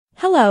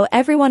Hello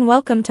everyone,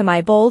 welcome to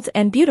my Bold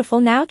and Beautiful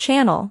Now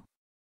channel.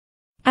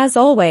 As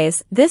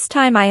always, this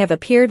time I have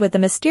appeared with the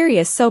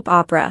mysterious soap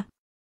opera.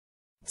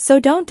 So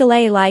don't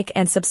delay, like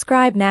and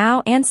subscribe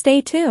now and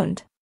stay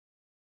tuned.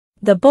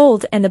 The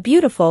Bold and the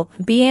Beautiful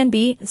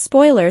B&B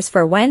spoilers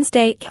for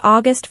Wednesday,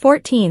 August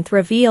 14th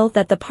reveal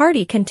that the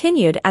party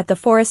continued at the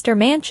Forrester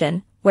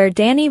mansion, where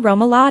Danny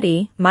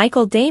Romalotti,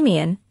 Michael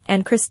Damian,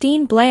 and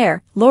Christine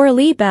Blair, Laura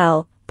Lee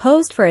Bell,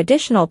 posed for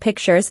additional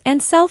pictures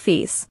and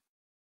selfies.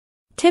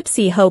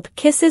 Tipsy Hope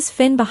kisses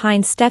Finn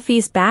behind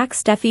Steffy's back.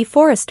 Steffy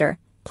Forrester,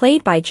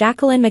 played by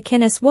Jacqueline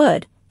MacInnes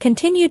Wood,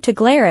 continued to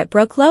glare at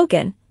Brooke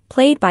Logan,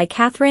 played by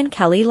Catherine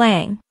Kelly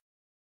Lang.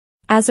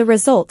 As a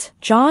result,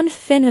 John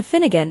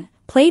Finnegan,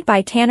 played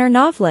by Tanner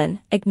Novlin,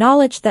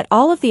 acknowledged that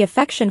all of the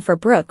affection for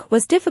Brooke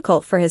was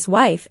difficult for his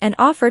wife and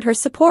offered her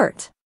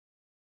support.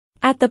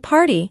 At the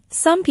party,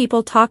 some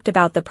people talked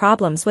about the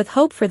problems with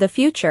Hope for the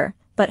future,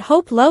 but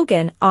Hope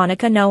Logan,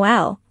 Annika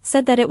Noel,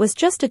 said that it was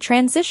just a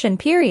transition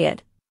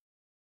period.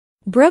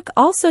 Brooke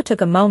also took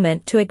a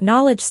moment to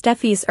acknowledge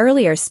Steffy's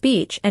earlier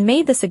speech and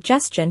made the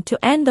suggestion to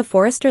end the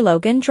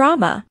Forrester-Logan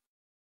drama.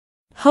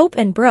 Hope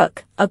and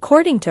Brooke,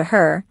 according to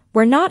her,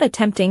 were not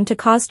attempting to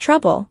cause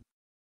trouble.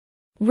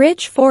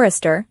 Rich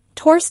Forrester,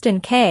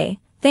 Torsten K.,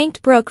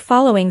 thanked Brooke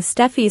following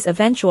Steffy's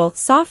eventual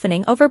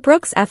softening over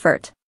Brooke's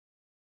effort.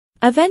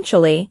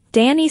 Eventually,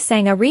 Danny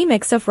sang a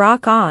remix of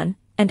Rock On,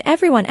 and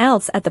everyone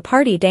else at the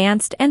party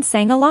danced and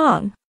sang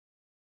along.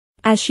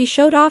 As she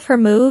showed off her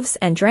moves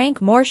and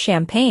drank more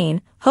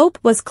champagne, Hope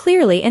was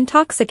clearly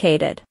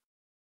intoxicated.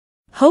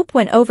 Hope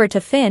went over to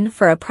Finn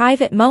for a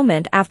private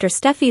moment after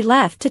Steffy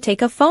left to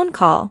take a phone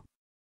call.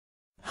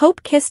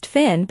 Hope kissed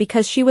Finn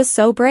because she was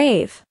so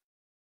brave.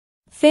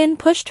 Finn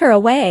pushed her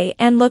away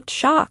and looked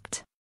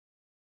shocked.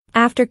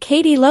 After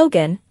Katie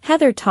Logan,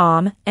 Heather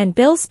Tom, and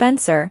Bill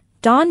Spencer,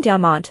 Dawn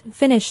Diamont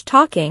finished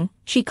talking,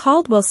 she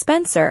called Will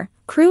Spencer,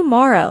 Crew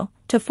Morrow,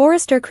 to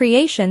Forrester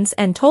Creations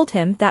and told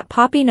him that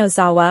Poppy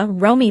Nozawa,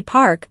 Romy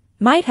Park,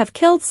 might have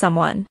killed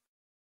someone.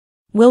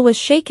 Will was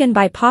shaken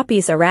by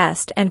Poppy's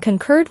arrest and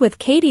concurred with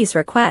Katie's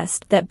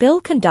request that Bill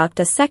conduct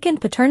a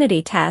second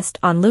paternity test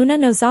on Luna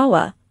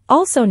Nozawa,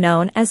 also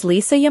known as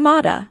Lisa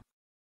Yamada.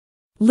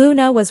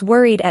 Luna was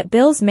worried at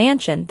Bill's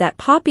mansion that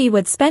Poppy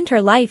would spend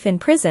her life in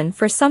prison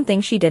for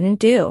something she didn't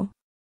do.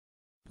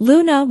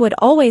 Luna would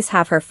always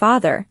have her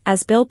father,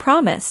 as Bill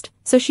promised,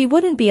 so she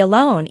wouldn't be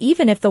alone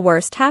even if the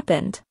worst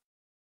happened.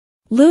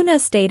 Luna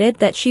stated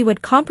that she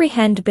would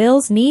comprehend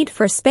Bill's need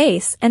for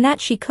space and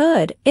that she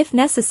could, if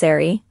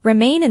necessary,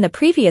 remain in the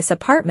previous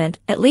apartment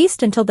at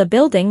least until the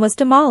building was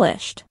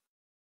demolished.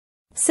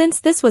 Since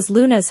this was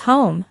Luna's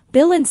home,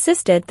 Bill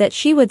insisted that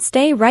she would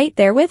stay right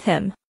there with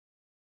him.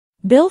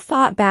 Bill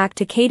fought back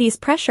to Katie's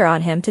pressure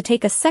on him to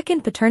take a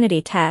second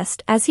paternity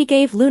test as he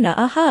gave Luna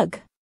a hug.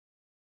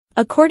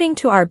 According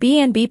to our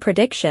B&B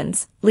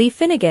predictions, Lee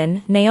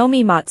Finnegan,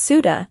 Naomi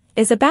Matsuda,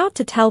 is about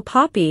to tell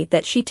Poppy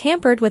that she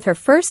tampered with her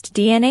first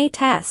DNA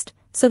test,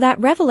 so that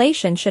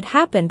revelation should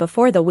happen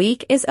before the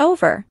week is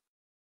over.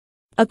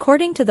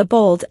 According to the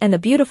Bold and the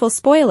Beautiful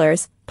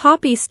spoilers,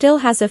 Poppy still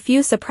has a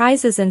few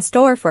surprises in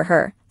store for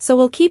her, so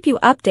we'll keep you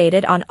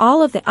updated on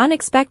all of the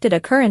unexpected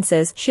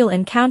occurrences she'll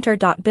encounter.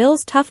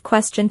 Bill's tough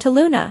question to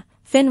Luna,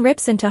 Finn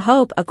rips into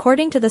Hope.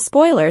 According to the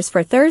spoilers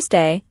for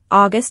Thursday,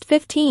 August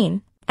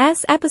 15th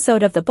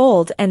episode of The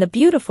Bold and the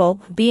Beautiful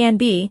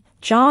B&B,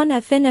 John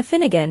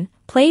Finnegan,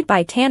 played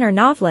by Tanner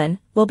Novlin,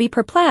 will be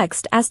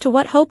perplexed as to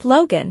what Hope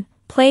Logan,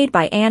 played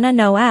by Anna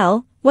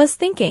Noel, was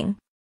thinking.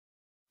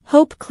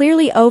 Hope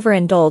clearly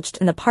overindulged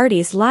in the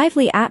party's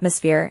lively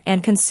atmosphere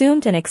and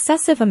consumed an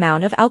excessive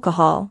amount of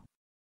alcohol.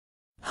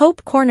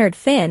 Hope cornered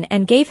Finn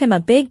and gave him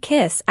a big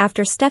kiss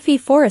after Steffy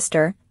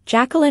Forrester,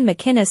 Jacqueline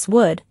MacInnes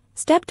Wood,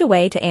 stepped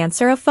away to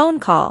answer a phone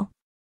call.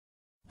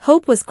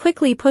 Hope was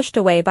quickly pushed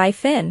away by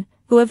Finn,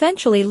 who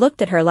eventually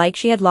looked at her like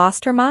she had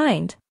lost her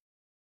mind.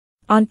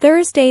 On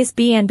Thursday's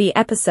B&B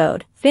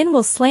episode, Finn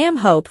will slam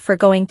Hope for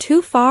going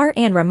too far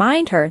and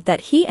remind her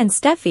that he and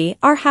Steffy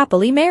are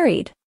happily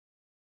married.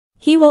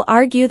 He will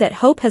argue that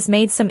Hope has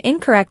made some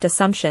incorrect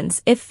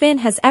assumptions if Finn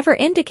has ever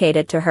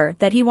indicated to her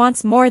that he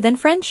wants more than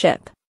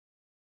friendship.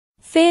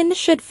 Finn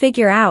should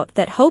figure out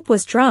that Hope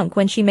was drunk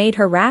when she made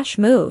her rash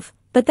move,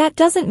 but that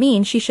doesn't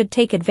mean she should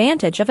take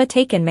advantage of a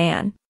taken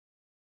man.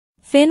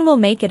 Finn will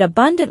make it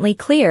abundantly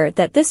clear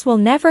that this will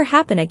never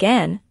happen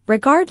again,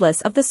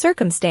 regardless of the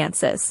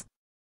circumstances.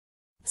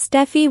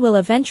 Steffy will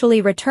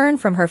eventually return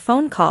from her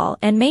phone call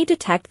and may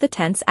detect the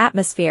tense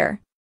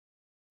atmosphere.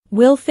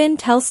 Will Finn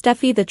tell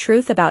Steffy the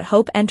truth about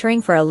Hope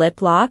entering for a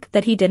lip lock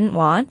that he didn't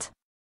want?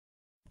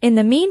 In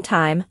the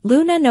meantime,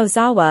 Luna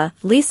Nozawa,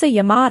 Lisa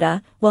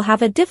Yamada, will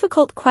have a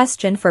difficult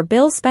question for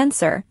Bill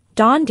Spencer,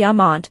 Dawn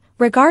Diamont,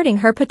 regarding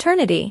her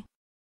paternity.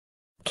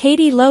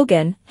 Katie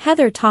Logan,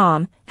 Heather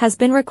Tom, has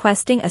been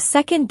requesting a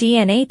second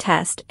DNA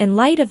test in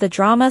light of the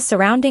drama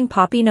surrounding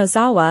Poppy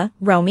Nozawa,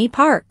 Romy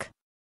Park.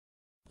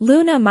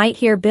 Luna might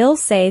hear Bill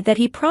say that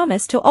he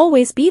promised to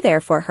always be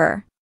there for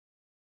her.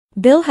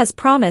 Bill has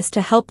promised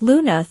to help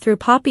Luna through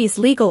Poppy's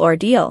legal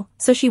ordeal,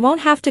 so she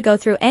won't have to go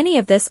through any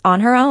of this on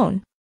her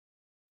own.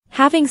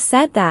 Having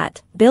said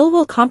that, Bill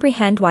will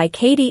comprehend why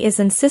Katie is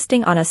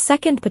insisting on a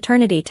second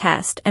paternity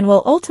test and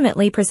will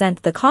ultimately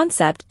present the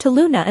concept to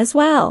Luna as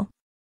well.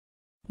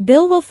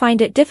 Bill will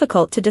find it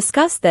difficult to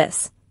discuss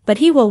this, but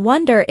he will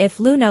wonder if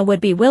Luna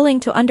would be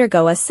willing to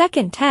undergo a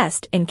second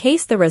test in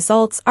case the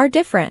results are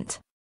different.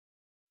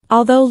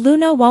 Although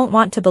Luna won't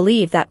want to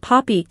believe that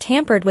Poppy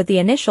tampered with the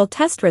initial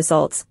test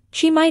results,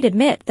 she might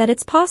admit that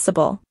it's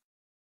possible.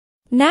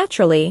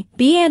 Naturally,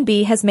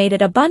 B&B has made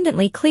it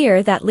abundantly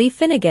clear that Lee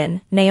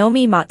Finnegan,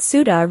 Naomi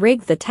Matsuda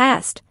rigged the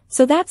test,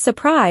 so that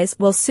surprise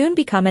will soon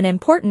become an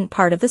important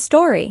part of the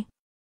story.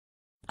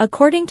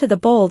 According to the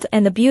Bold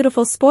and the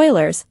Beautiful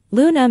spoilers,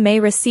 Luna may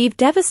receive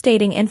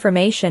devastating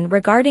information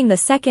regarding the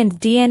second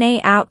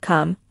DNA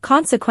outcome.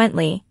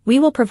 Consequently, we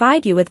will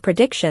provide you with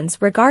predictions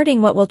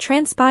regarding what will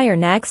transpire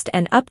next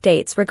and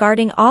updates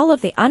regarding all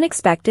of the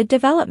unexpected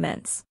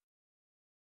developments.